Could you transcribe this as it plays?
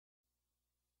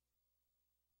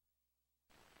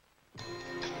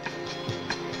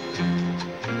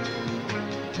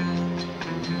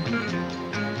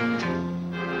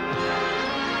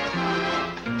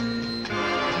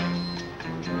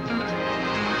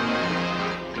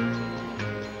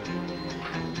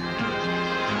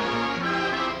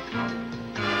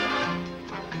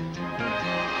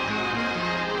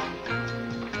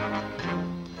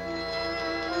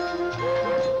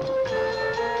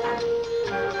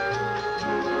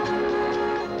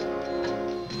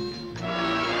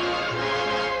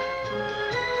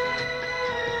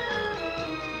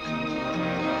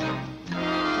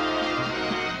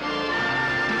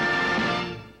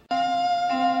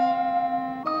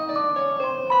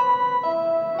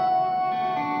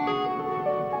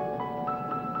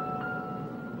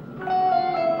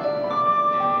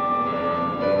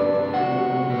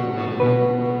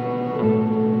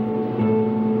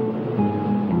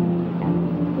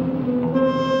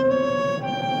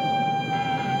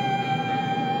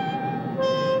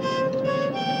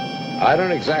I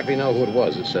don't exactly know who it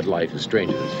was that said life is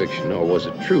stranger than fiction, or was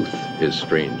it truth is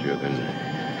stranger than...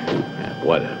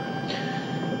 whatever.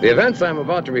 The events I'm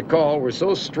about to recall were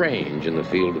so strange in the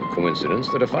field of coincidence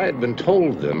that if I had been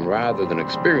told them rather than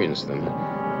experienced them,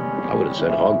 I would have said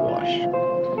hogwash.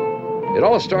 It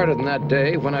all started on that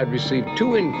day when I'd received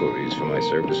 2 inquiries for my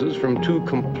services from 2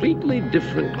 completely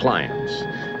different clients.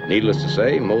 Needless to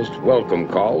say, most welcome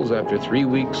calls after 3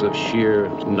 weeks of sheer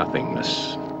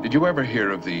nothingness. Did you ever hear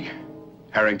of the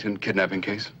Harrington kidnapping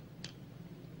case?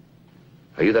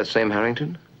 Are you that same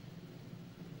Harrington?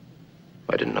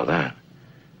 I didn't know that.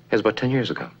 It was about 10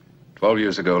 years ago. 12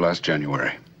 years ago, last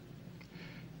January.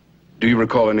 Do you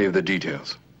recall any of the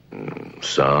details?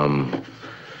 Some.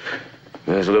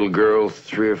 There's a little girl,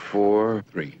 3 or 4.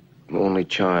 3. Only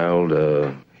child.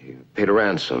 He paid a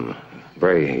ransom.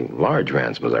 Very large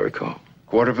ransom, as I recall.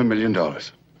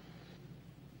 $250,000.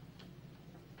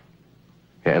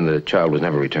 And the child was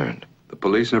never returned. The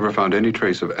police never found any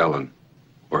trace of Ellen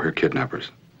or her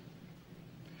kidnappers.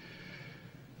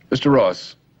 Mr.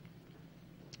 Ross,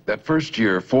 that first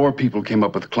year, 4 people came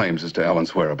up with claims as to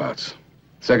Ellen's whereabouts.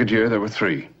 Second year, there were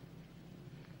 3.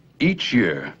 Each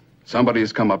year, somebody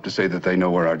has come up to say that they know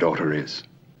where our daughter is.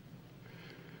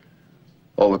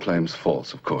 All the claims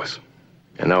false, of course.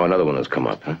 And now another one has come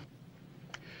up, huh?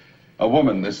 A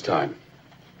woman this time.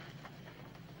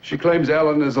 She claims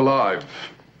Ellen is alive.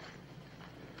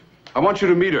 I want you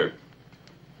to meet her.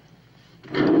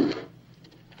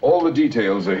 All the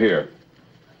details are here.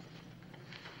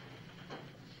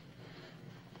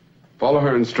 Follow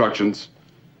her instructions.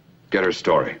 Get her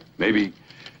story. Maybe...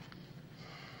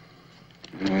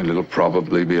 it'll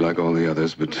probably be like all the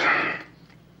others, but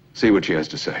see what she has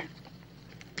to say.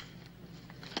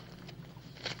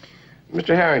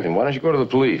 Mr. Harrington, why don't you go to the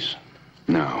police?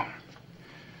 No.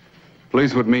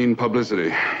 Police would mean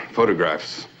publicity,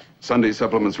 photographs, Sunday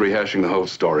supplements rehashing the whole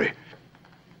story.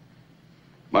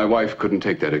 My wife couldn't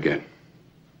take that again.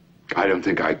 I don't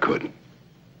think I could.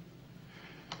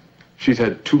 She's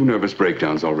had 2 nervous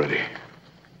breakdowns already.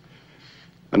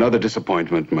 Another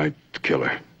disappointment might kill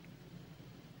her.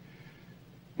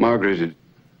 Margaret,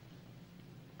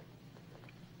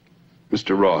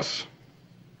 Mr. Ross,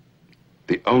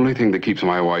 the only thing that keeps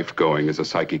my wife going is a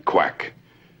psychic quack.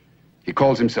 He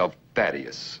calls himself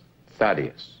Thaddeus.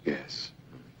 Thaddeus? Yes.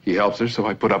 He helps her, so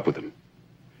I put up with him.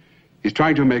 He's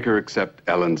trying to make her accept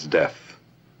Ellen's death,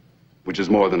 which is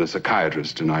more than a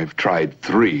psychiatrist, and I've tried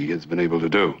 3, has been able to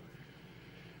do.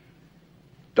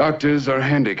 Doctors are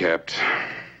handicapped.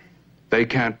 They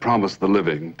can't promise the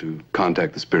living to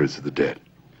contact the spirits of the dead.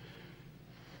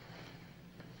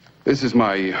 This is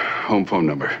my home phone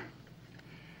number.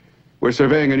 We're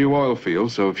surveying a new oil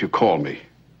field, so if you call me,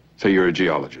 say you're a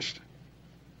geologist.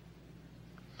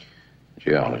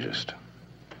 Geologist.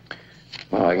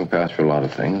 Well, I can pass for a lot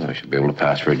of things. I should be able to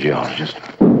pass for a geologist.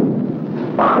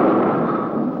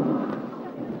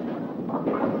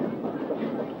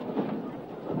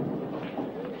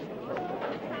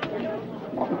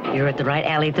 You're at the right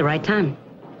alley at the right time.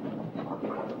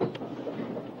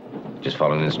 Just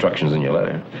following the instructions in your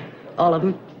letter. All of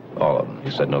them? All of them.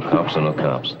 You said no cops, so no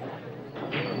cops.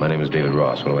 My name is David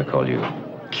Ross. What do I call you?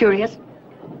 Curious.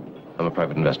 I'm a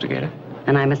private investigator.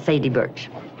 And I'm a Sadie Burch.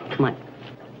 Come on.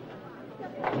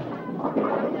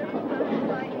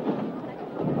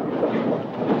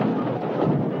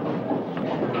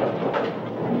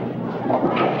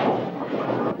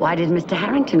 Why did Mr.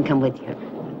 Harrington come with you?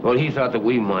 Well, he thought that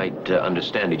we might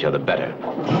understand each other better.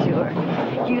 Sure.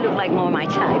 You look like more my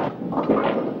type.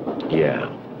 Yeah.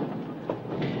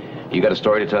 You got a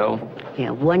story to tell? Yeah,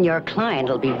 one your client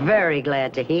will be very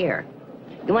glad to hear.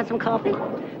 You want some coffee?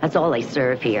 That's all they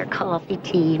serve here. Coffee,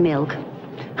 tea, milk.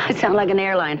 I sound like an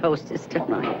airline hostess,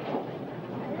 don't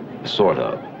I? Sort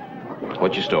of.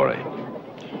 What's your story?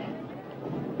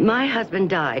 My husband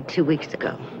died 2 weeks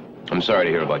ago. I'm sorry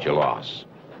to hear about your loss.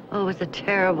 Oh, it's a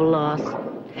terrible loss.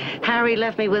 Harry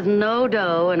left me with no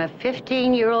dough and a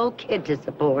 15-year-old kid to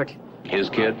support. His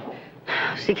kid?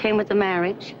 She came with the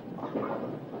marriage.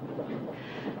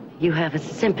 You have a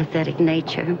sympathetic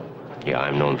nature. Yeah,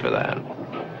 I'm known for that.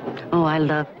 Oh, I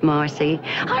loved Marcy.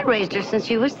 I raised her since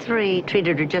she was 3,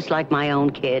 treated her just like my own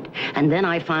kid. And then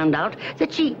I found out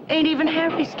that she ain't even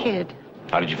Harry's kid.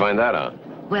 How did you find that out?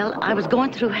 Well, I was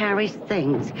going through Harry's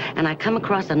things, and I come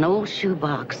across an old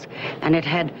shoebox, and it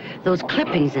had those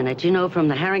clippings in it, you know, from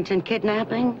the Harrington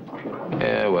kidnapping.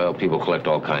 Yeah, well, people collect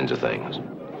all kinds of things.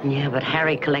 Yeah, but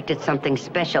Harry collected something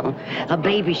special. A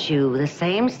baby shoe, the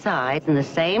same size and the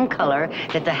same color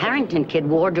that the Harrington kid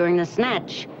wore during the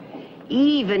snatch.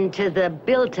 Even to the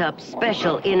built-up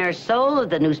special inner sole that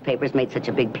the newspapers made such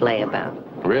a big play about.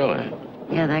 Really?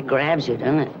 Yeah, that grabs you,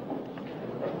 doesn't it?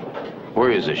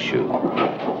 Where is this shoe?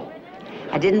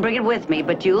 I didn't bring it with me,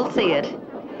 but you'll see it.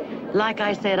 Like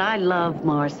I said, I love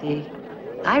Marcy.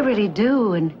 I really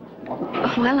do, and,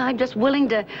 well, I'm just willing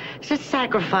to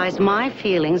sacrifice my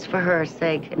feelings for her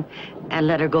sake and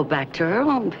let her go back to her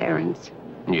own parents.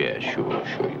 Yeah, sure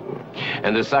you will.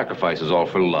 And the sacrifice is all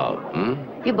for love, hmm?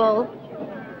 You both?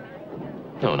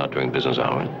 No, not during business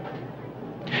hours.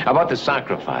 How about the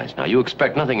sacrifice? Now, you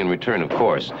expect nothing in return, of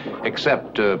course,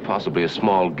 except possibly a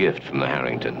small gift from the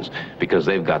Harringtons, because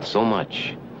they've got so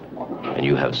much, and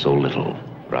you have so little,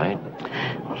 right?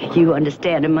 You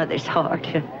understand a mother's heart.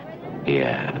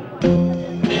 Yeah.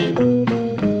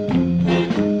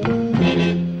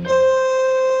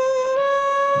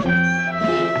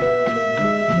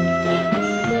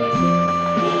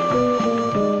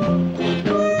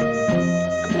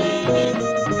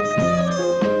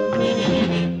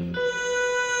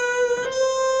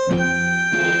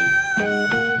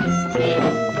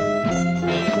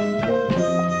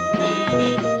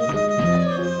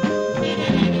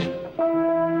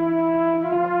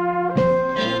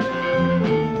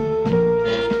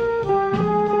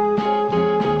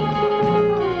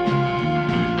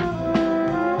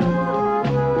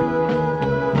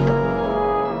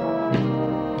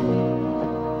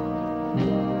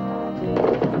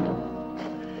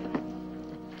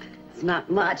 Not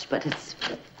much, but it's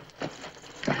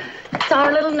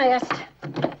our little nest.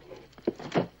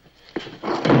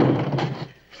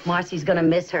 Marcy's gonna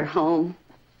miss her home.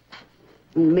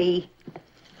 And me.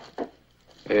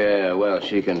 Yeah, well,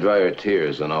 she can dry her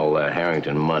tears on all that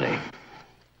Harrington money.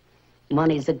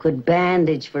 Money's a good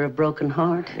bandage for a broken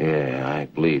heart. Yeah, I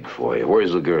bleed for you.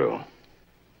 Where's the girl?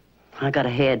 I got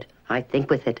ahead, I think,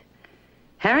 with it.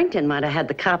 Harrington might have had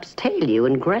the cops tail you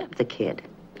and grab the kid.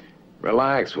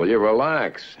 Relax, will you?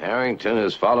 Relax. Harrington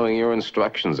is following your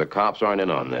instructions. The cops aren't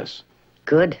in on this.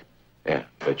 Good. Yeah,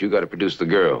 but you got to produce the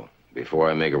girl before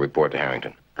I make a report to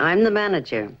Harrington. I'm the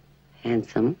manager,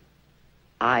 handsome.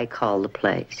 I call the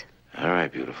plays. All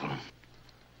right, beautiful.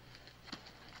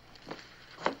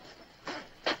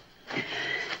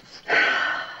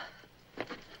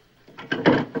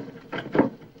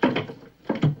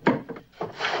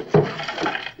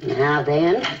 Now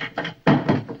then,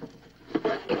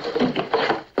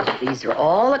 these are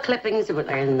all the clippings that were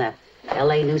in the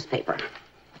L.A. newspaper.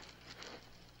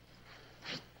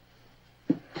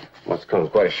 Must come as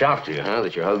quite a shock to you, huh,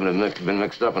 that your husband had been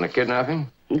mixed up in a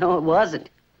kidnapping? No, it wasn't.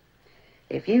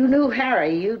 If you knew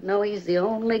Harry, you'd know he's the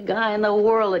only guy in the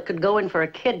world that could go in for a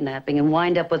kidnapping and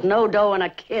wind up with no dough and a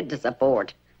kid to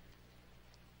support.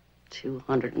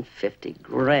 250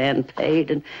 grand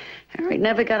paid, and Harry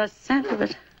never got a cent of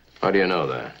it. How do you know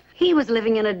that? He was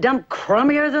living in a dump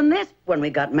crummier than this when we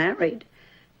got married.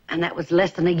 And that was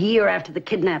less than a year after the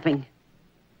kidnapping.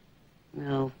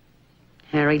 No,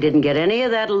 Harry didn't get any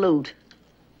of that loot.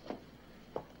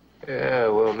 Yeah,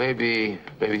 well, maybe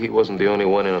he wasn't the only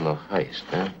one in on the heist,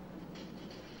 huh?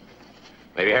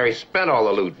 Maybe Harry spent all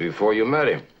the loot before you met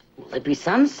him. Well, there'd be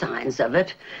some signs of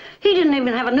it. He didn't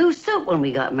even have a new suit when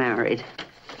we got married.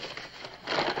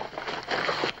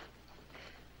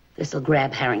 This'll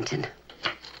grab Harrington.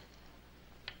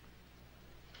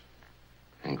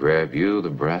 And grab you the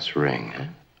brass ring, huh?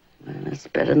 Well, it's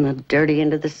better than the dirty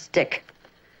end of the stick.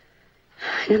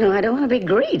 You know, I don't want to be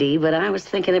greedy, but I was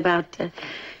thinking about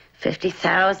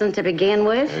 50,000 to begin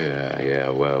with. Yeah,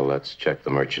 well, let's check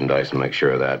the merchandise and make sure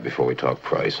of that before we talk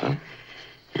price, huh?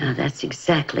 Yeah, that's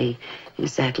exactly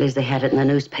as they had it in the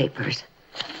newspapers.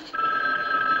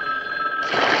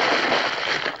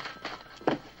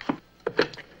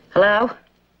 Hello?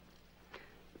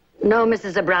 No,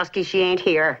 Mrs. Zabrowski, she ain't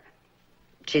here.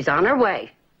 She's on her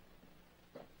way.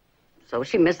 So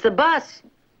she missed the bus.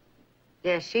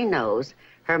 Yeah, she knows.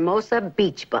 Hermosa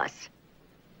Beach bus.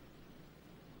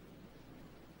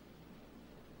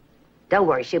 Don't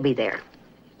worry, she'll be there.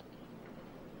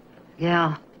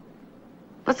 Yeah.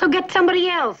 Well, so get somebody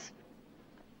else.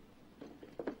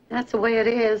 That's the way it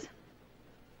is.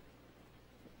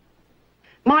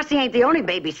 Marcy ain't the only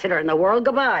babysitter in the world.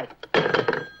 Goodbye.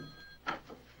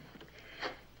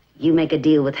 You make a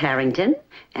deal with Harrington,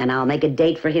 and I'll make a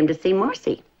date for him to see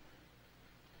Marcy.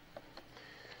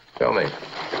 Tell me.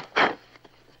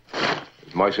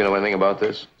 Does Marcy know anything about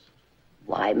this?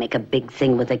 Why make a big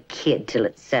thing with a kid till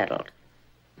it's settled?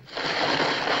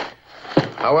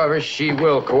 However, she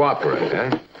will cooperate,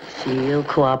 eh? She'll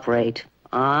cooperate.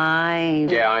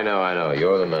 Yeah, I know.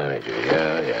 You're the manager.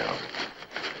 Yeah.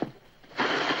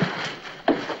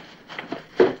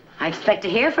 I expect to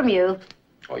hear from you.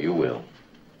 Oh, you will.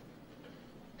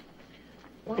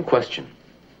 One question.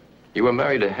 You were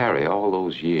married to Harry all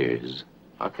those years.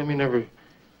 How come you never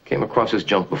came across his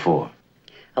junk before?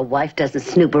 A wife doesn't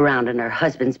snoop around in her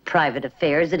husband's private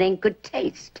affairs. It ain't good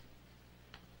taste.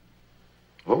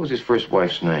 What was his first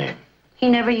wife's name? He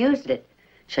never used it.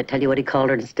 Should I tell you what he called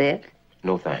her instead?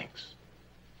 No thanks.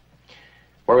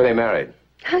 Where were they married?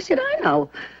 How should I know?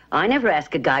 I never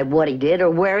asked a guy what he did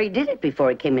or where he did it before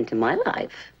he came into my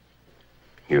life.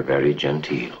 You're very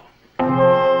genteel.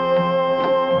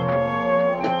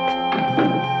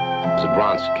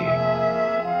 Zabronsky.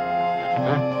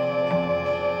 Huh?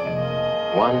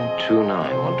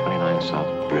 129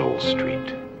 South Brill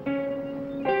Street.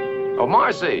 Oh,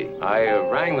 Marcy, I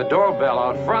rang the doorbell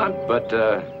out front, but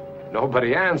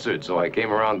nobody answered, so I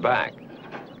came around back.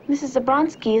 Mrs.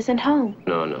 Zabronsky isn't home.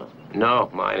 No,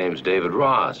 my name's David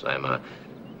Ross. I'm an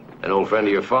old friend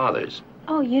of your father's.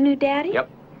 Oh, you knew Daddy? Yep.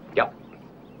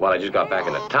 Well, I just got back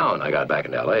into town. I got back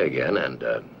into L.A. again, and,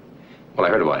 well, I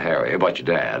heard about Harry, about your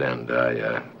dad, and,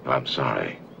 I'm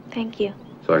sorry. Thank you.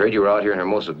 So I heard you were out here in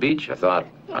Hermosa Beach. I thought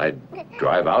I'd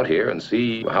drive out here and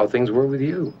see how things were with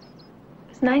you.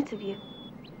 It's nice of you.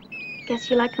 Guess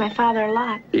you liked my father a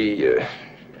lot. Yeah,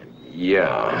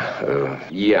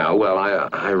 well,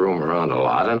 I roam around a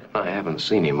lot, and I haven't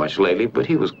seen him much lately, but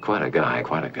he was quite a guy.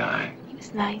 He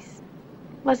was nice.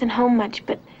 Wasn't home much,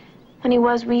 but when he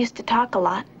was, we used to talk a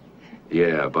lot.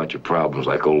 Yeah, about your problems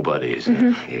like old buddies.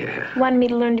 Mm-hmm. Yeah. He wanted me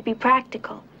to learn to be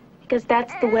practical, because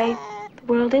that's the way the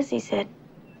world is, he said.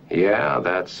 Yeah,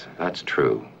 that's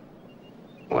true.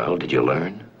 Well, did you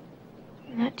learn?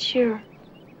 I'm not sure.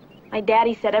 My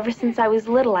daddy said ever since I was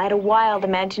little, I had a wild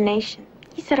imagination.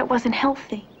 He said it wasn't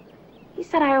healthy. He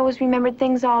said I always remembered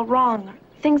things all wrong, or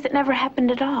things that never happened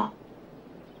at all.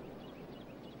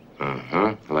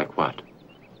 Uh-huh. Like what?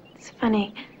 It's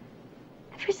funny.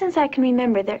 Ever since I can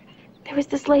remember, there was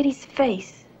this lady's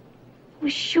face. I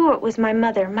was sure it was my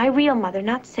mother, my real mother,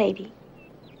 not Sadie.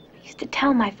 I used to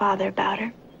tell my father about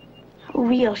her, how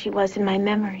real she was in my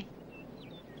memory.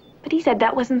 But he said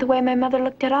that wasn't the way my mother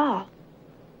looked at all.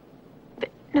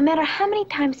 But no matter how many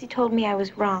times he told me I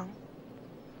was wrong,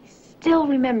 I still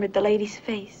remembered the lady's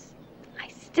face. I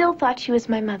still thought she was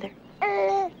my mother.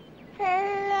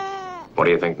 What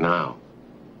do you think now?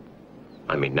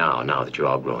 I mean, now that you're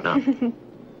all grown up.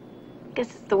 Guess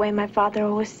it's the way my father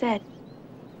always said.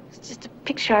 It's just a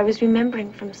picture I was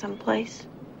remembering from someplace.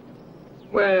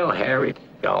 Well, Harry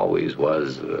always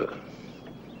was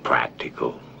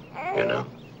practical, you know.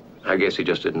 I guess he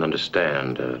just didn't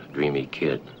understand a dreamy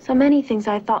kid. So many things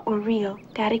I thought were real,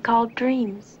 Daddy called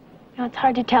dreams. Now, it's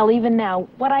hard to tell even now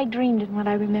what I dreamed and what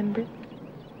I remembered.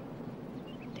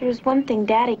 There was one thing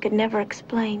Daddy could never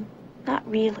explain. Not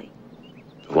really.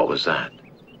 What was that?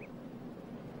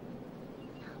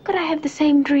 How could I have the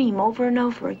same dream over and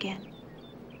over again?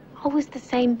 Always the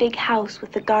same big house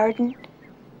with the garden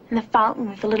and the fountain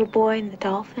with the little boy and the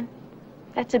dolphin.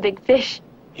 That's a big fish.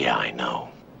 Yeah, I know.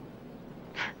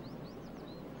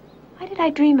 Why did I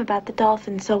dream about the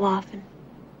dolphin so often?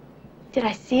 Did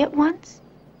I see it once?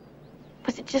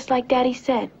 Was it just like Daddy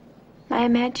said, my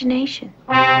imagination?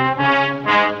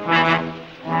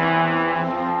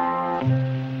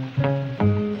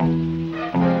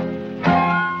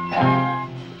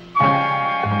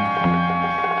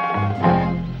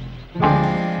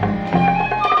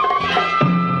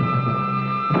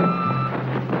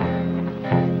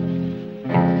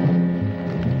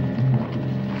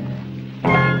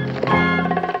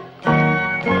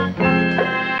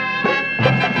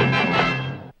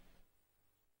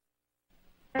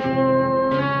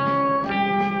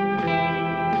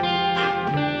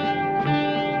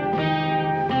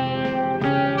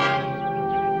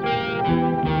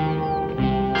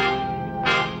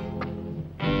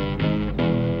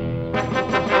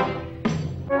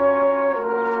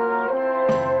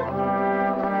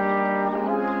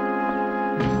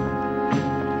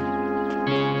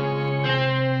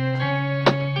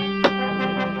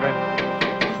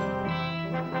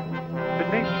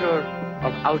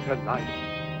 Outer life.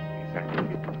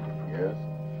 Yes?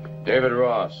 David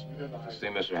Ross. To see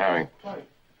Mr. Harrington.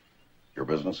 Your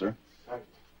business, sir?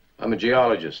 I'm a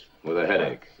geologist with a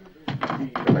headache.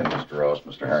 Come in, Mr. Ross.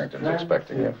 Mr. Harrington's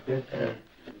expecting you. Would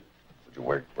you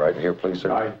wait right here, please, sir?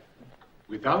 Life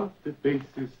without the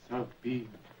basis of being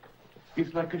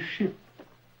is like a ship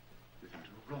without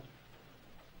a rudder.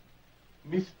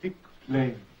 Mystic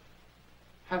flame,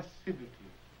 passivity,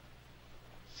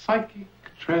 psychic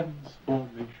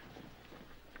transformation.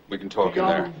 We can talk in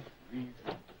there.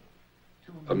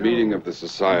 A meeting of the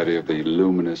Society of the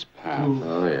Luminous Path.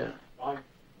 Oh, yeah. Life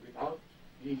without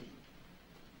being.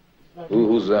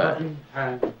 Who's that?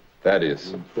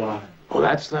 Thaddeus. Oh,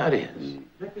 that's Thaddeus.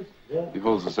 He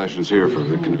holds the sessions here for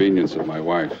the convenience of my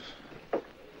wife.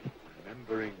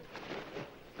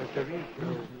 there is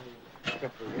no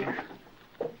separation.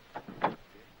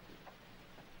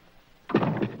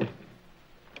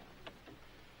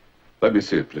 Let me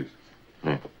see it, please.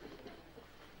 Yeah.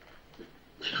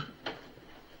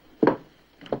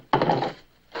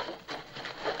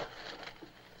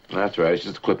 That's right. It's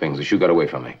just the clippings. The shoe got away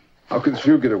from me. How could the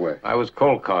shoe get away? I was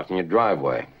cold cocked in your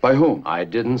driveway. By whom? I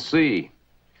didn't see.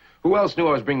 Who else knew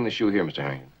I was bringing the shoe here, Mr.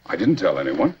 Harrington? I didn't tell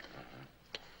anyone.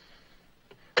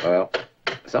 Well,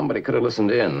 somebody could have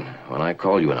listened in when I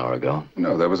called you an hour ago.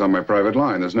 No, that was on my private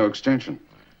line. There's no extension.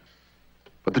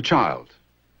 But the child.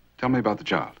 Tell me about the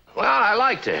child. Well, I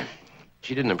liked her.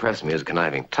 She didn't impress me as a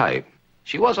conniving type.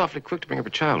 She was awfully quick to bring up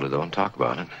her childhood, though, and talk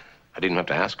about it. I didn't have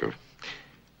to ask her.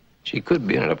 She could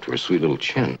be in it up to her sweet little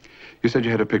chin. You said you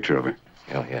had a picture of her.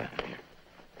 Oh, yeah.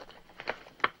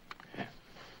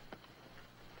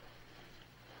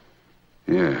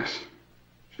 Yes.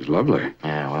 She's lovely.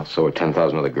 Yeah, well, so are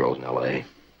 10,000 other girls in L.A.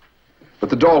 But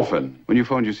the dolphin, when you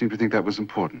phoned, you seemed to think that was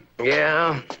important.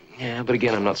 Yeah, but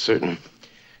again, I'm not certain.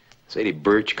 Sadie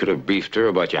Burch could have briefed her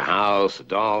about your house, the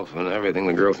dolphin, everything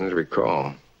the girl seems to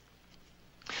recall.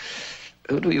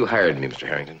 Who do you hired me, Mr.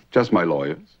 Harrington? Just my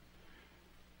lawyers.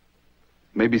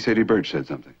 Maybe Sadie Burch said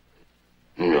something.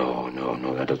 No,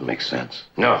 that doesn't make sense.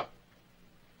 No,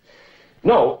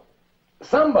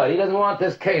 somebody doesn't want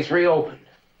this case reopened.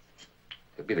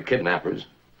 Could be the kidnappers.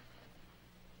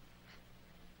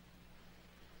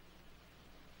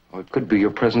 Or it could be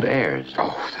your present heirs.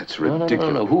 Oh, that's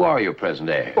ridiculous. No. Who are your present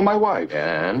heirs? Well, my wife.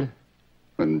 And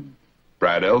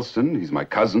Brad Elston, he's my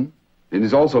cousin. And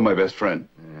he's also my best friend.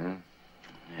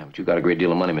 Yeah, but you got a great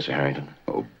deal of money, Mr. Harrington.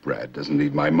 Oh, Brad doesn't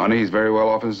need my money. He's very well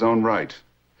off in his own right.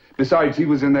 Besides, he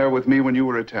was in there with me when you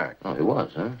were attacked. Oh, he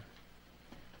was, huh?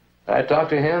 I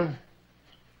talked to him?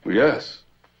 Well, yes.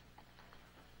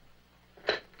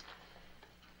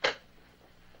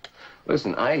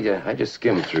 Listen, I just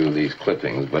skimmed through these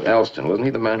clippings, but Elston, wasn't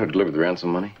he the man who delivered the ransom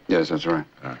money? Yes, that's right.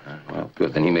 Well,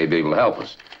 good. Then he may be able to help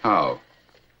us. How?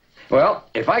 Well,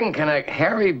 if I can connect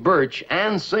Harry Burch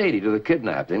and Sadie to the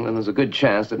kidnapping, then there's a good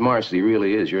chance that Marcy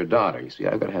really is your daughter. You see,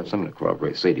 I've got to have something to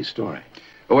corroborate Sadie's story.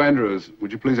 Oh, Andrews,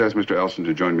 would you please ask Mr. Elston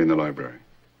to join me in the library?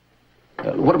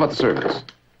 What about the service?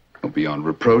 Oh, beyond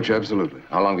reproach, absolutely.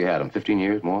 How long have you had him? 15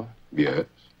 years, more? Yes.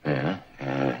 Yeah.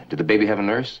 Did the baby have a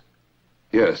nurse?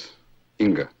 Yes,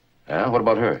 Inga. Yeah, what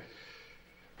about her?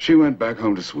 She went back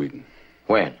home to Sweden.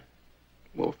 When?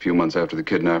 Well, a few months after the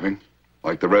kidnapping.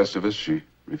 Like the rest of us, she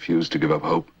refused to give up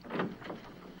hope.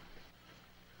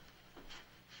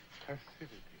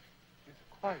 Passivity is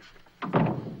quite.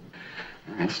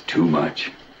 That's too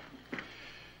much.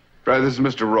 Brad, this is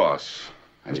Mr. Ross.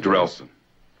 Mr. Elston.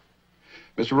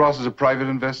 Mr. Ross is a private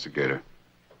investigator.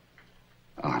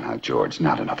 Oh, now, George,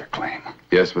 not another claim.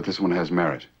 Yes, but this one has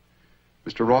merit.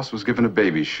 Mr. Ross was given a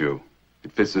baby shoe.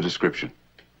 It fits the description.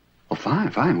 Well,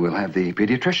 fine. We'll have the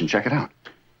pediatrician check it out.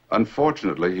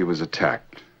 Unfortunately, he was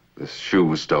attacked. This shoe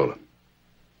was stolen.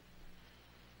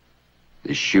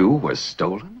 The shoe was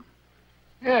stolen?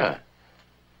 Yeah.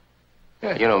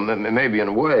 Yeah, you know, maybe in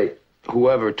a way,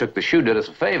 whoever took the shoe did us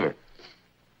a favor.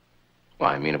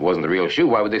 Well, I mean, if it wasn't the real shoe,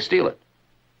 why would they steal it?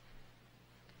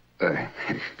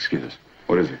 Excuse us.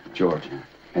 What is it? George,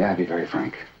 may I be very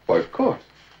frank? Why, of course.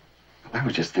 I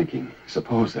was just thinking,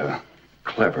 suppose a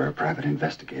clever private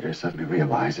investigator suddenly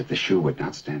realized that the shoe would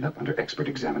not stand up under expert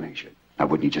examination. Now,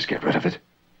 wouldn't he just get rid of it?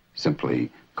 Simply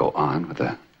go on with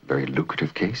a very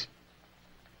lucrative case?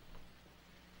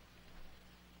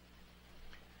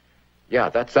 Yeah,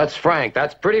 that's frank.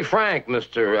 That's pretty frank,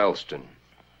 Mr. Elston.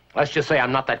 Let's just say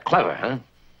I'm not that clever, huh?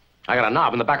 I got a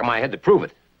knob in the back of my head to prove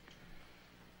it.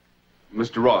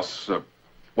 Mr. Ross,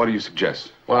 what do you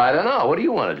suggest? Well, I don't know. What do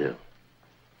you want to do?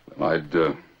 Well,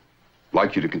 I'd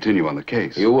like you to continue on the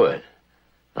case. You would?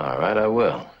 All right, I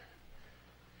will.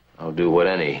 I'll do what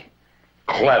any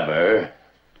clever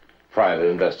private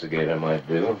investigator might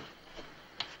do.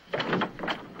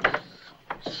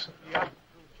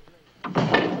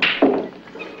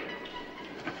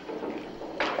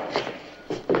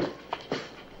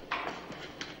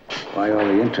 Why all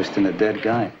the interest in a dead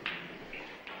guy?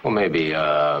 Well, maybe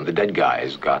the dead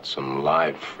guy's got some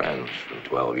live friends from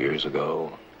 12 years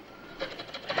ago.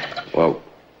 Well,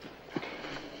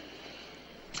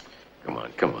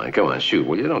 come on, shoot,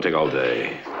 will you? Don't take all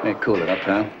day. Hey, cool it up,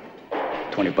 pal.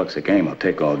 $20 a game, I'll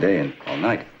take all day and all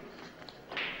night.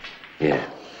 Yeah.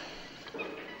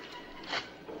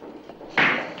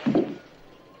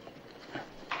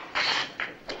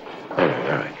 All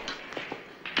right.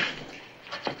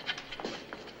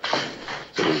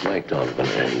 So there's Mike Donovan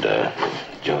and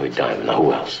Joey Diamond. Now,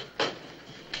 who else?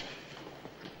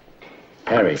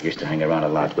 Harry used to hang around a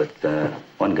lot with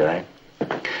one guy,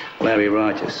 Larry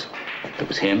Rogers. It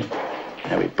was him,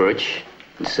 Harry Burch,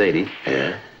 and Sadie.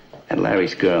 Yeah? And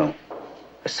Larry's girl,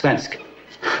 a Svensk.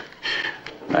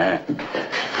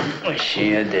 Was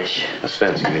she a dish? A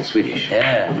Svensk, you mean Swedish?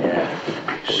 Yeah.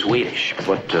 Swedish.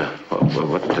 What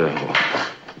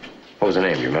was the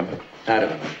name, you remember? I don't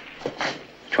know.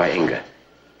 Try Inga.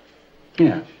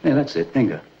 Yeah, that's it,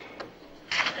 Inga.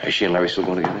 Is she and Larry still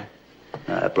going together?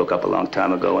 I broke up a long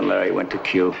time ago when Larry went to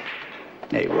Q.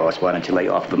 Hey, Ross, why don't you lay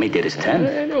off of him? He did his 10.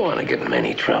 I don't want to get in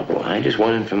any trouble. I just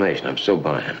want information. I'm so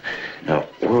buying. Now,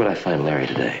 where would I find Larry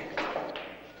today?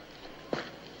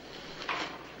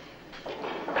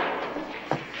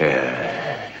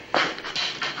 Yeah.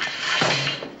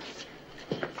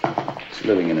 He's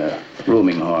living in a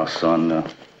rooming house on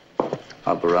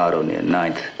Alvarado near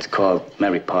 9th. It's called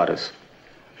Mary Potter's.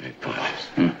 Mary Potter's.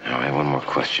 All right, one more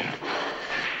question.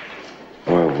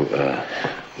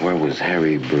 Where was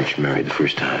Harry Burch married the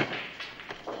first time?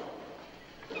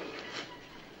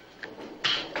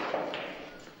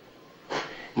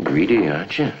 Greedy,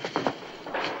 aren't you?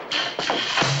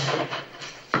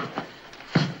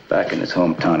 Back in his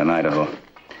hometown in Idaho.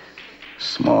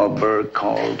 Small burg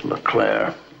called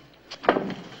LeClaire.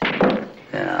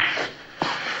 Yeah.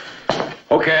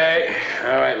 Okay.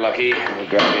 All right, Lucky. We'll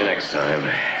grab you next time.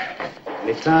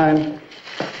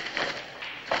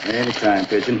 Anytime,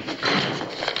 Pigeon.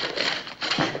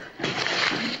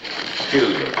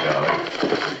 Excuse me, Charlie.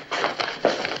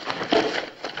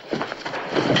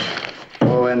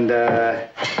 Oh, and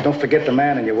don't forget the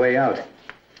man on your way out.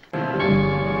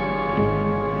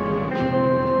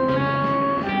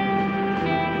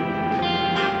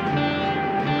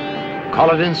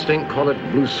 Call it instinct, call it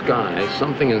blue sky.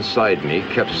 Something inside me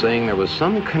kept saying there was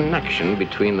some connection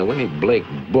between the Winnie Blake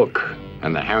book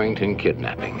and the Harrington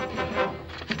kidnapping.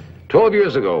 12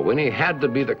 years ago, Winnie had to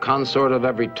be the consort of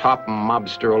every top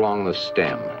mobster along the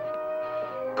stem.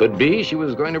 Could be she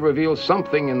was going to reveal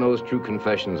something in those true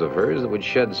confessions of hers that would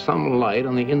shed some light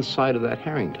on the inside of that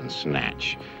Harrington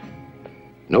snatch.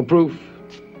 No proof.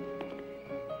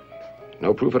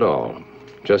 No proof at all.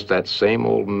 Just that same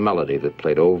old melody that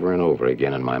played over and over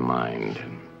again in my mind.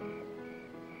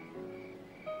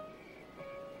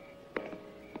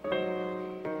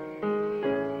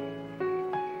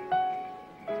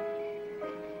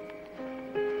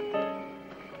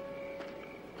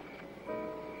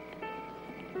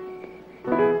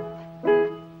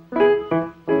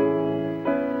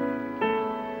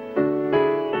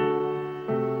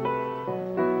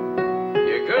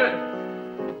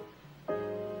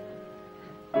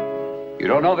 You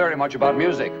don't know very much about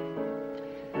music.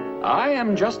 I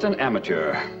am just an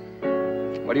amateur.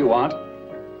 What do you want?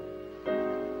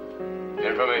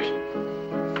 Information.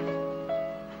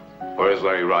 Where is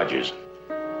Larry Rogers?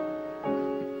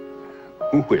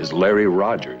 Who is Larry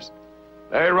Rogers?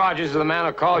 Larry Rogers is the man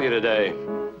who called you today.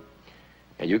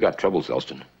 And you got troubles,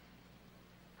 Elston.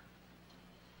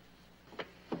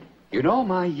 You know,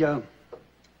 my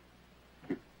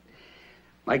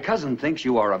cousin thinks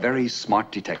you are a very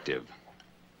smart detective.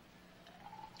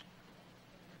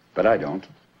 But I don't.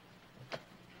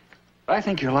 I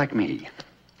think you're like me.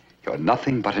 You're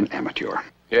nothing but an amateur.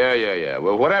 Yeah.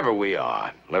 Well, whatever we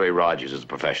are, Larry Rogers is a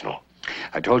professional.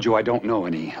 I told you I don't know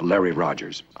any Larry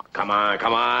Rogers. Oh, come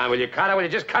on. Will you cut it? Will you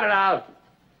just cut it out?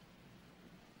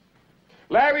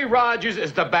 Larry Rogers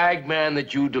is the bag man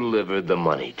that you delivered the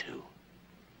money to.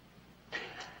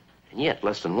 And yet,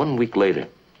 less than 1 week later,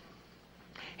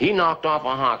 he knocked off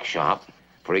a hock shop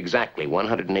for exactly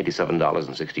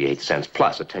 $187.68,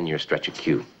 plus a 10-year stretch of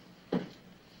Q.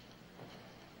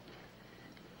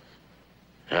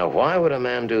 Now, why would a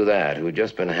man do that who had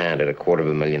just been handed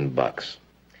 $250,000?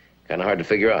 Kind of hard to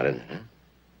figure out, isn't it? Huh?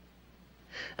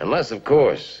 Unless, of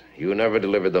course, you never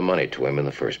delivered the money to him in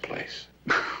the first place.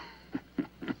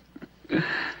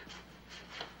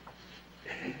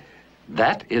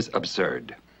 That is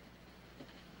absurd.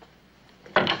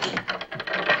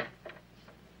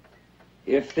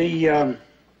 If the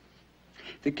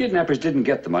kidnappers didn't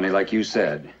get the money like you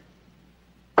said,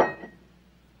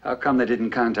 how come they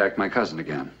didn't contact my cousin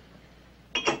again?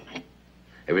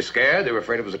 They were scared. They were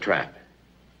afraid it was a trap.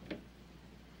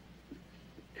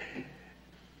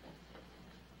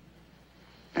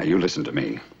 Now, you listen to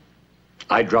me.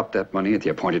 I dropped that money at the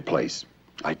appointed place.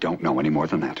 I don't know any more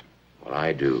than that. Well,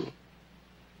 I do.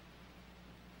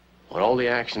 When all the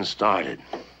action started,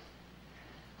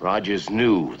 Rogers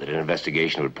knew that an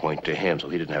investigation would point to him, so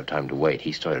he didn't have time to wait.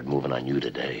 He started moving on you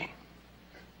today.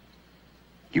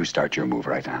 You start your move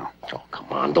right now. Oh, come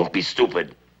on, don't be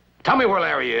stupid. Tell me where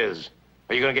Larry is,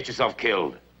 or you're gonna get yourself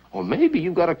killed. Or maybe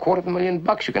you've got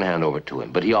 $250,000 you can hand over to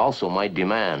him, but he also might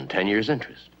demand 10 years'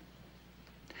 interest.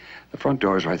 The front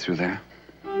door's right through there.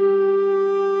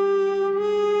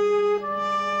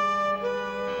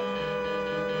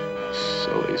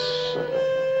 Silly son.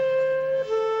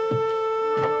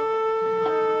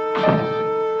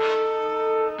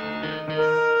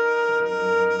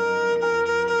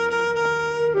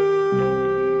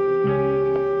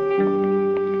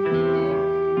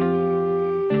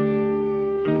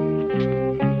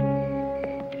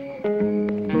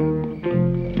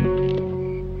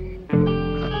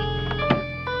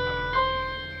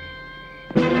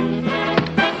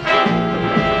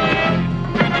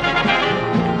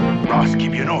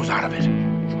 Out of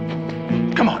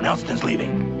it. Come on, Elston's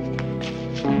leaving.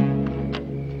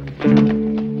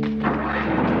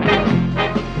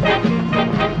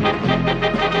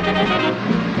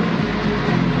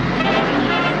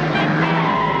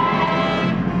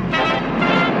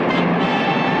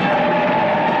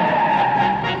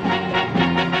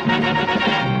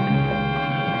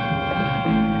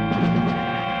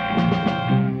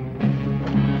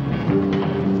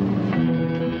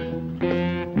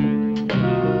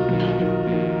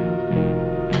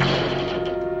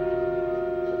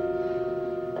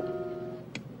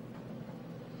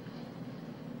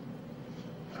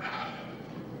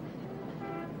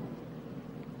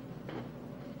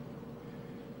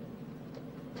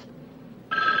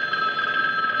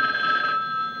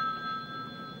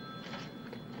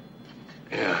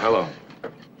 Hello.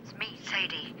 It's me,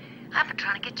 Sadie. I've been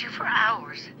trying to get you for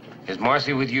hours. Is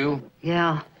Marcy with you?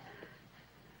 Yeah.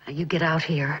 Now you get out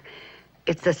here.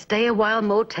 It's the Stay a While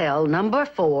Motel, number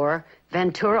 4,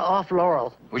 Ventura off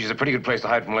Laurel. Which is a pretty good place to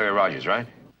hide from Larry Rogers, right?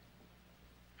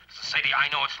 Sadie, I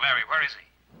know it's Larry. Where is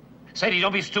he? Sadie,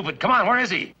 don't be stupid. Come on, where is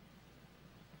he?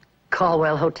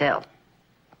 Caldwell Hotel.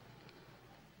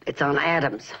 It's on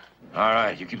Adams. All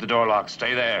right, you keep the door locked.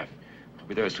 Stay there. I'll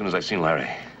be there as soon as I've seen Larry.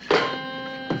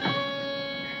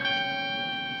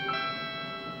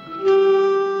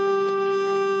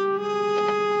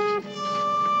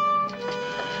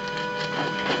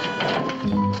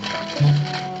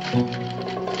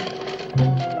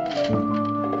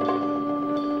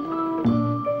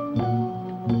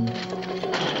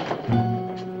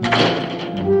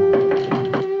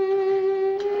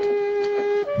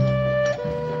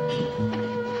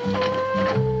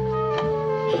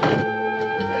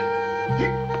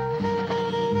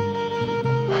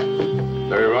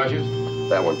 Larry Rogers?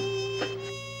 That one.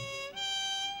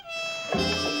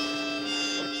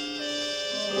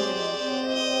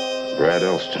 Brad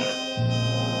Elston.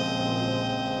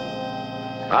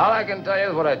 All I can tell you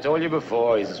is what I told you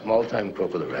before. He's a small-time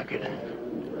crook with a record.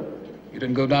 You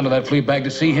didn't go down to that flea bag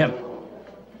to see him?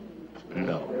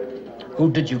 No.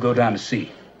 Who did you go down to see?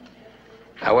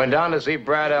 I went down to see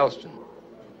Brad Elston.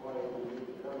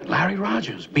 Larry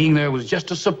Rogers. Being there was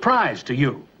just a surprise to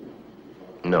you.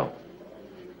 No.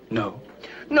 No.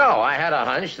 No, I had a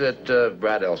hunch that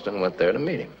Brad Elston went there to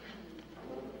meet him.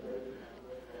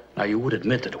 Now, you would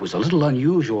admit that it was a little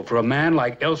unusual for a man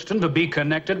like Elston to be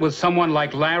connected with someone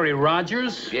like Larry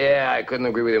Rogers? Yeah, I couldn't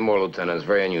agree with you more, Lieutenant. It's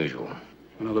very unusual.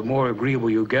 You know, the more agreeable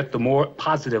you get, the more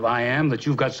positive I am that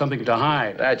you've got something to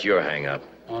hide. That's your hang-up.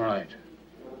 All right.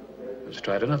 Let's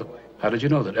try it another way. How did you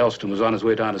know that Elston was on his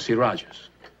way down to see Rogers?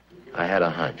 I had a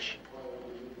hunch.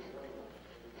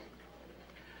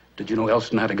 Did you know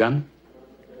Elston had a gun?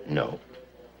 No.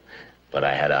 But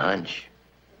I had a hunch.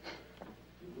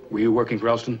 Were you working for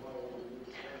Elston?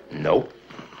 Nope.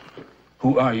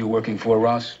 Who are you working for,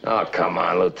 Ross? Oh, come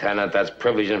on, Lieutenant. That's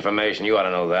privileged information. You ought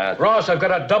to know that. Ross, I've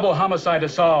got a double homicide to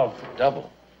solve.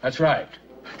 Double? That's right.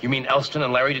 You mean Elston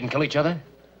and Larry didn't kill each other?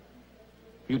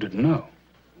 You didn't know.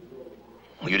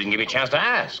 Well, you didn't give me a chance to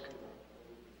ask.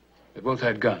 They both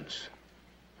had guns.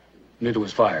 Neither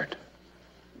was fired.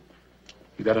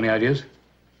 You got any ideas?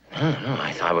 No,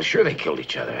 I was sure they killed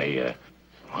each other.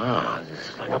 Wow, this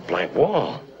is like a blank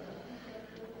wall.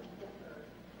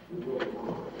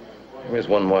 Here's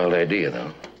one wild idea,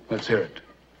 though. Let's hear it.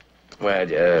 Well,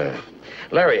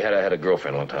 Larry had a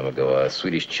girlfriend a long time ago, a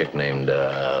Swedish chick named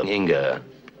Inga.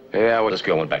 Yeah, well, this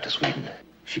girl went back to Sweden.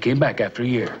 She came back after a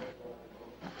year.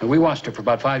 And we watched her for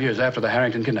about 5 years after the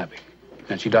Harrington kidnapping.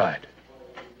 And she died.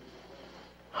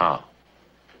 How?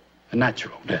 A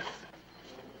natural death.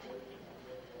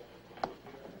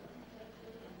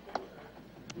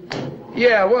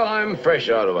 Yeah, well, I'm fresh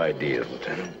out of ideas,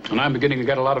 Lieutenant. And I'm beginning to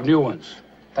get a lot of new ones.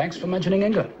 Thanks for mentioning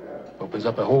Inga. Opens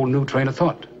up a whole new train of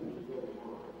thought.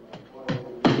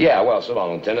 Yeah, well, so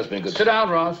long, Lieutenant. It's been good. Sit down,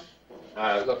 Ross.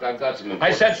 Look, I've got some...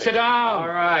 I said sit down. All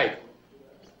right.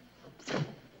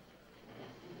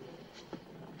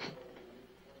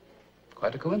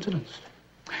 Quite a coincidence.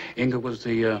 Inga was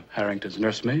the Harrington's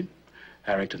nursemaid.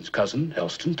 Harrington's cousin,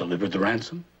 Elston, delivered the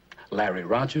ransom. Larry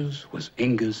Rogers was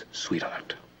Inga's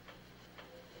sweetheart.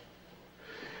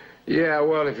 Yeah,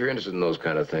 well, if you're interested in those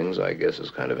kind of things, I guess it's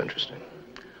kind of interesting.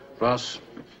 Ross,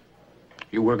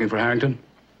 you working for Harrington?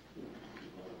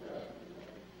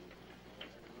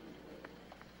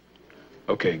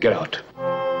 Okay, get out.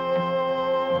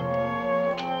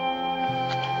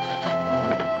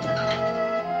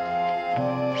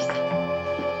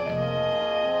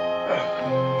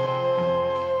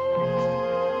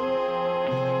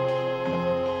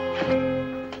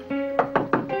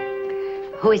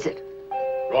 Who is it?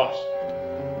 Ross.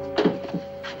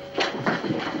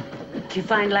 Did you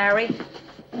find Larry?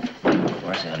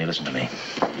 Marcy, honey, listen to me.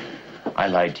 I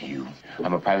lied to you.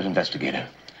 I'm a private investigator.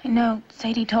 I know.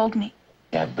 Sadie told me.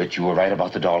 Yeah, but you were right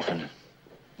about the dolphin.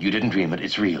 You didn't dream it.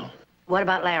 It's real. What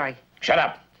about Larry? Shut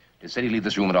up. Did Sadie leave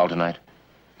this room at all tonight?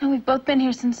 No, we've both been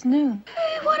here since noon.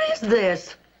 Hey, what is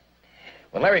this?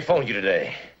 When Larry phoned you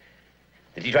today,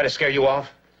 did he try to scare you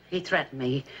off? He threatened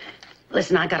me.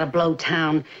 Listen, I gotta blow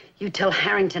town. You tell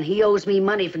Harrington he owes me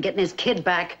money for getting his kid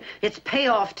back. It's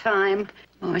payoff time.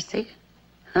 Marcy,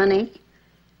 honey,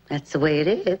 that's the way it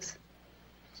is.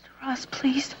 Mr. Ross,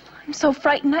 please. I'm so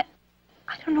frightened. I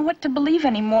don't know what to believe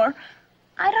anymore.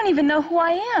 I don't even know who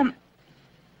I am.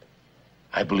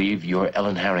 I believe you're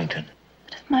Ellen Harrington.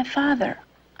 But if my father,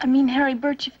 I mean Harry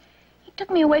Burch, if he took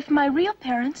me away from my real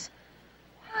parents,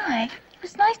 why? He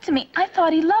was nice to me. I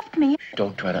thought he loved me.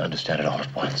 Don't try to understand it all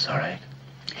at once, all right?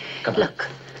 Come on. Look,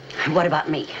 what about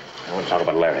me? I want to talk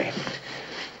about Larry.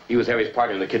 He was Harry's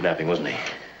partner in the kidnapping, wasn't he?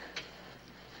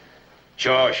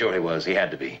 Sure he was. He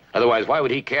had to be. Otherwise, why would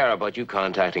he care about you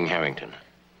contacting Harrington?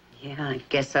 Yeah, I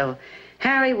guess so.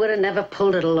 Harry would have never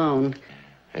pulled it alone.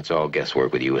 It's all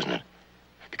guesswork with you, isn't it?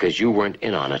 Because you weren't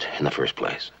in on it in the first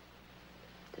place.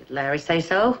 Did Larry say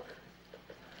so?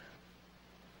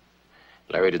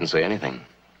 Larry didn't say anything.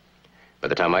 By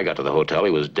the time I got to the hotel,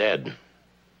 he was dead.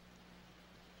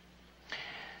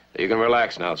 You can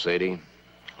relax now, Sadie.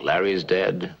 Larry's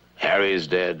dead, Harry's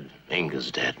dead,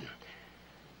 Inga's dead.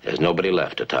 There's nobody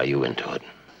left to tie you into it.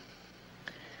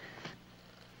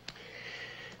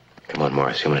 Come on,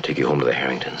 Morris. I'm going to take you home to the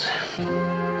Harringtons.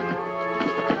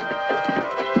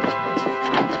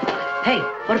 Hey,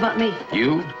 what about me?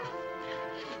 You?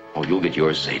 Oh, you'll get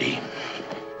yours, Sadie.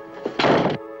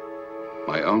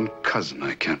 My own cousin,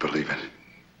 I can't believe it.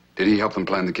 Did he help them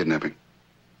plan the kidnapping?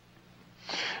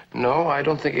 No, I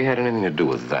don't think he had anything to do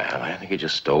with that. I think he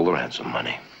just stole the ransom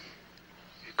money.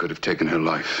 He could have taken her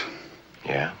life.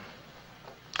 Yeah?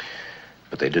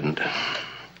 But they didn't.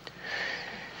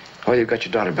 Well, you've got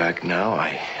your daughter back now,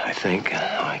 I think.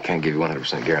 I can't give you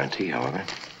 100% guarantee, however.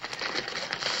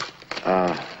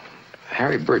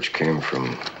 Harry Burch came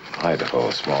from Idaho,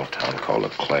 a small town called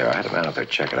LeClaire. I had a man out there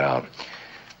check it out.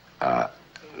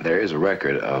 There is a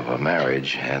record of a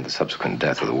marriage and the subsequent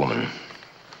death of the woman.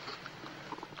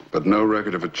 But no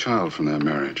record of a child from that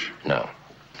marriage. No.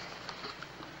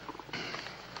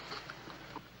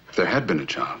 If there had been a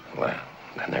child. Well,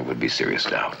 then there would be serious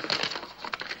doubt.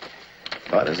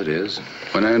 But as it is...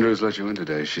 When Andrews let you in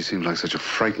today, she seemed like such a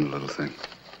frightened little thing.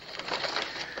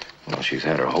 Well, she's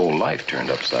had her whole life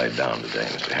turned upside down today,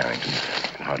 Mr. Harrington.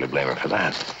 You can hardly blame her for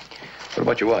that. What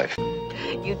about your wife?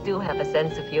 You do have a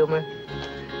sense of humor.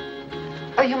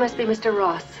 Oh, you must be Mr.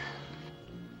 Ross.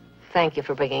 Thank you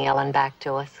for bringing Ellen back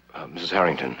to us. Mrs.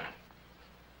 Harrington,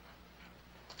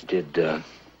 did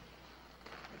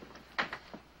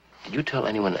you tell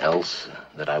anyone else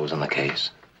that I was on the case?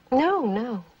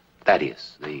 No.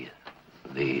 Thaddeus,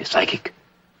 the psychic?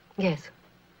 Yes.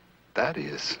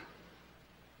 Thaddeus?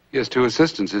 He has two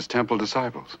assistants, his temple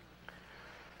disciples.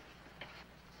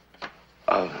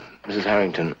 Mrs.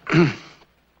 Harrington,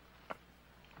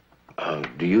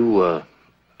 do you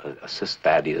assist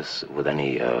Thaddeus with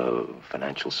any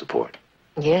financial support?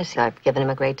 Yes, I've given him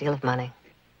a great deal of money.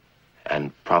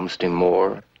 And promised him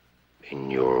more in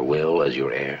your will as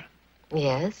your heir?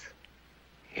 Yes.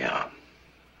 Yeah.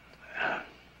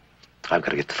 I've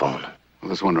got to get the phone. Well,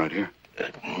 there's one right here.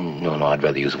 No, I'd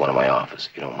rather use one in my office,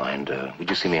 if you don't mind. Would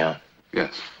you see me out?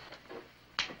 Yes.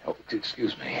 Oh,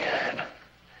 excuse me.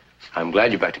 I'm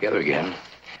glad you're back together again.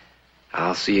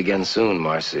 I'll see you again soon,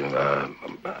 Marcy.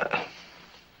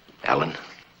 Ellen.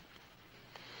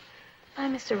 Bye,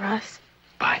 Mr. Ross.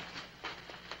 Bye.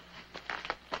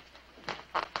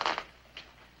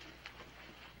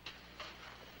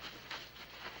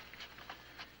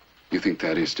 You think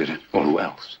Thaddeus did it? Well, who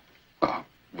else?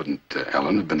 Wouldn't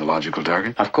Ellen have been the logical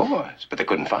target? Of course, but they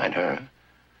couldn't find her.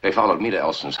 They followed me to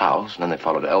Elston's house, and then they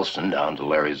followed Elston down to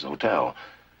Larry's hotel.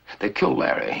 They killed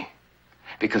Larry,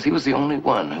 Because he was the only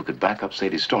one who could back up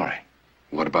Sadie's story.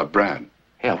 What about Brad?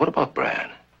 Yeah, what about Brad?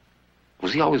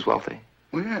 Was he always wealthy?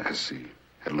 Well, yes, he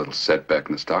had a little setback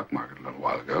in the stock market a little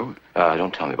while ago.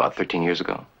 Don't tell me, about 13 years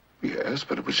ago? Yes,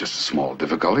 but it was just a small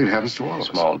difficulty. It happens to all of us.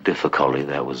 Small difficulty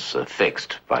that was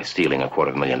fixed by stealing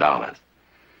 $250,000.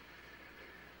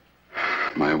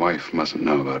 My wife mustn't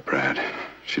know about Brad.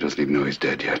 She doesn't even know he's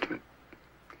dead yet, but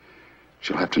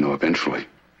she'll have to know eventually.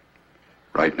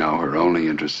 Right now, her only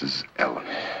interest is Ellen.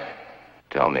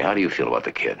 Tell me, how do you feel about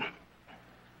the kid?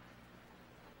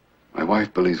 My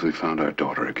wife believes we found our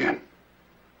daughter again.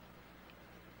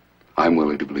 I'm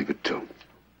willing to believe it, too.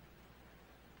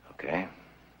 Okay.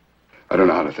 I don't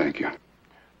know how to thank you.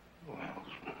 Well...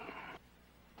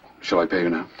 Shall I pay you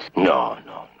now? No.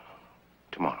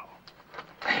 Tomorrow.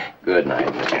 Good night,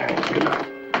 Mr. Harrington. Good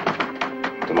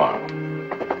night. Tomorrow.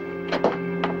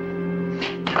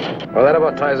 Well, that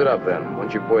about ties it up, then.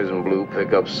 Once you poison Blue,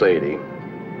 pick up Sadie.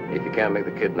 If you can't make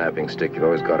the kidnapping stick, you've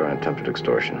always got her on attempted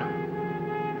extortion.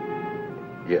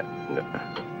 Yeah,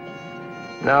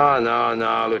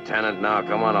 no, Lieutenant, no.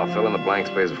 Come on, I'll fill in the blank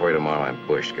space for you tomorrow. I'm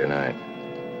bushed. Good night.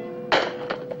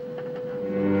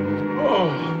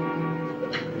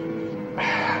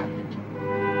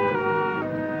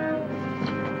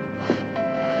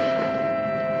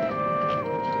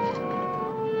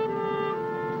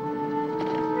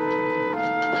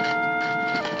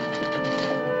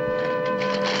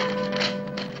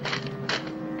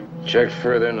 Checked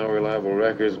further, no reliable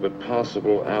records, but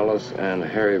possible Alice and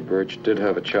Harry Burch did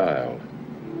have a child.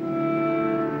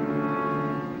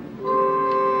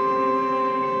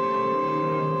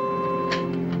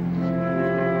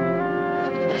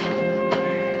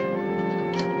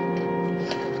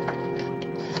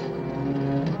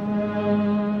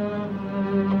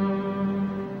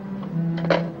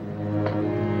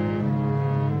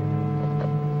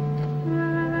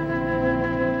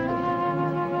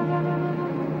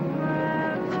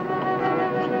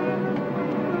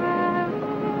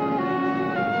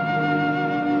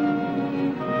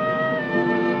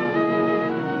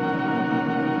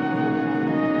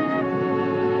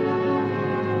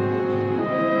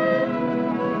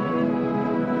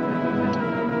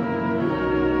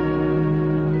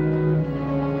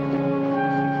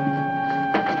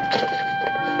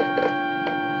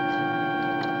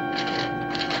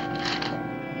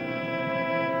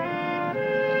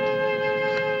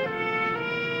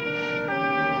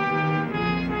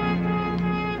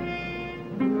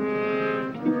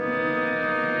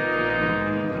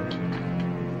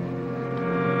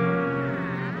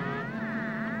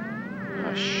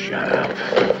 Shut up.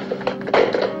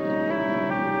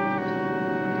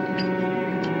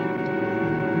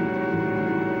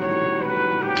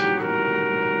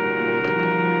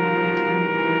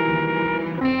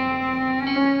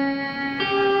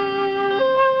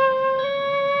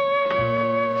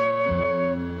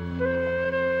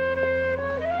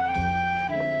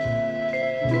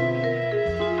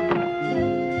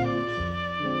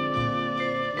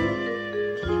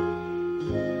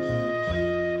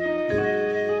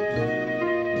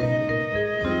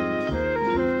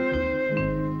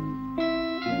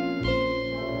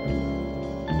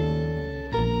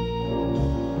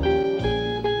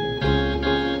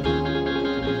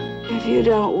 If you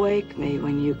don't wake me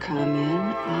when you come in,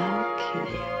 I'll kill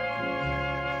you.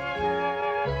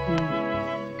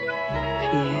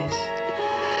 P.S.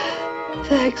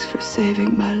 Thanks for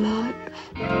saving my life.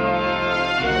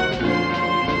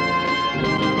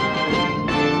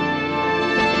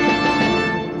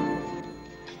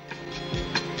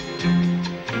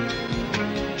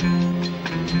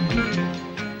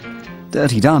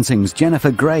 Dirty Dancing's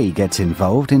Jennifer Grey gets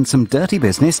involved in some dirty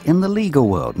business in the legal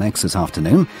world next this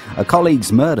afternoon. A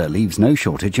colleague's murder leaves no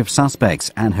shortage of suspects,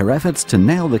 and her efforts to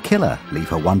nail the killer leave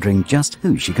her wondering just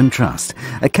who she can trust.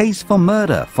 A Case for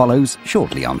Murder follows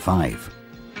shortly on 5.